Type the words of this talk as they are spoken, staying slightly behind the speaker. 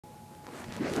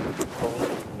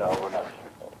No, we're not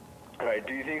sure. Alright,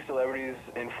 do you think celebrities'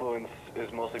 influence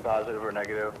is mostly positive or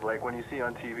negative? Like when you see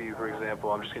on TV, for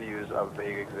example, I'm just going to use a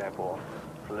vague example.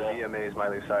 For the VMAs,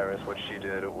 Miley Cyrus, what she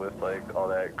did with like all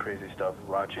that crazy stuff,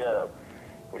 raunchy stuff.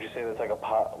 Would you say that's like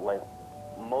like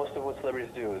most of what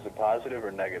celebrities do, is it positive or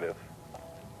negative?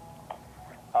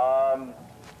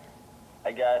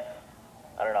 I guess,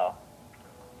 I don't know.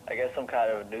 I guess I'm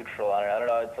kind of neutral on it. I don't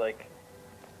know, it's like,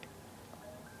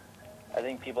 I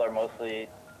think people are mostly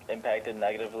impacted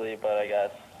negatively, but I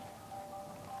guess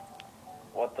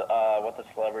what the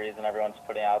celebrities and everyone's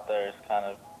putting out there is kind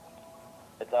of,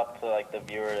 it's up to like the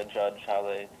viewer to judge how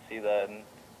they see that and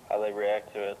how they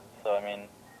react to it. So I mean,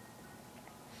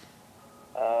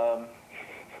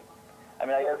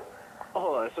 I guess.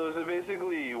 Hold on, so is it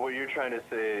basically what you're trying to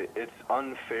say, it's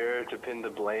unfair to pin the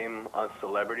blame on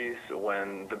celebrities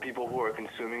when the people who are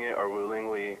consuming it are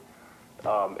willingly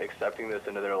accepting this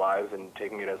into their lives and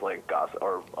taking it as like gossip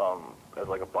or as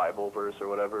like a Bible verse or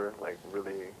whatever, like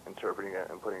really interpreting it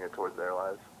and putting it towards their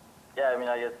lives? Yeah, I mean,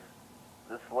 I guess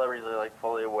the celebrities are like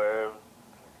fully aware of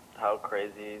how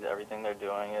crazy everything they're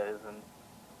doing is, and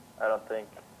I don't think,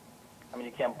 I mean,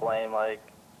 you can't blame like,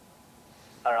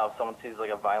 I don't know, if someone sees like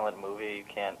a violent movie, you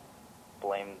can't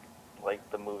blame like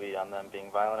the movie on them being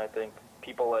violent. I think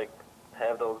people like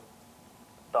have those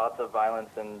thoughts of violence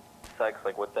and sex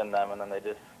like within them, and then they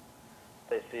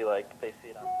see it on TV and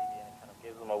it kind of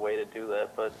gives them a way to do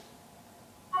that. But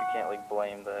you can't like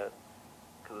blame that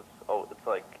because it's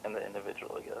like in the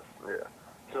individual, I guess. Yeah.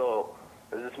 So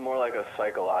is this more like a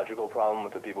psychological problem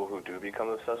with the people who do become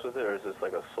obsessed with it, or is this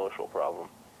like a social problem?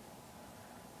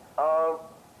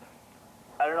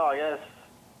 I don't know. I guess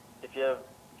if you're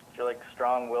like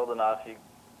strong-willed enough,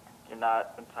 you're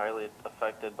not entirely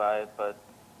affected by it. But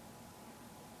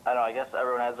I don't know. I guess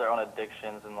everyone has their own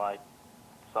addictions, and like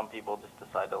some people just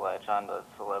decide to latch on to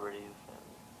celebrities. And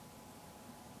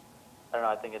I don't know.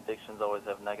 I think addictions always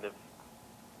have negative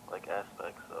like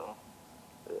aspects. So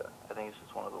yeah, I think it's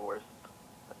just one of the worst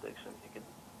addictions you could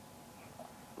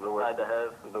decide to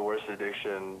have. The worst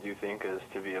addiction, do you think, is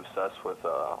to be obsessed with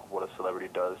what a celebrity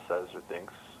does, says, or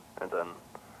thinks, and then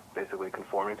basically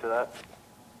conforming to that?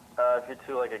 If you're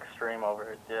too like extreme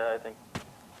over it, yeah, I think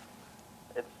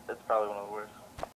it's probably one of the worst.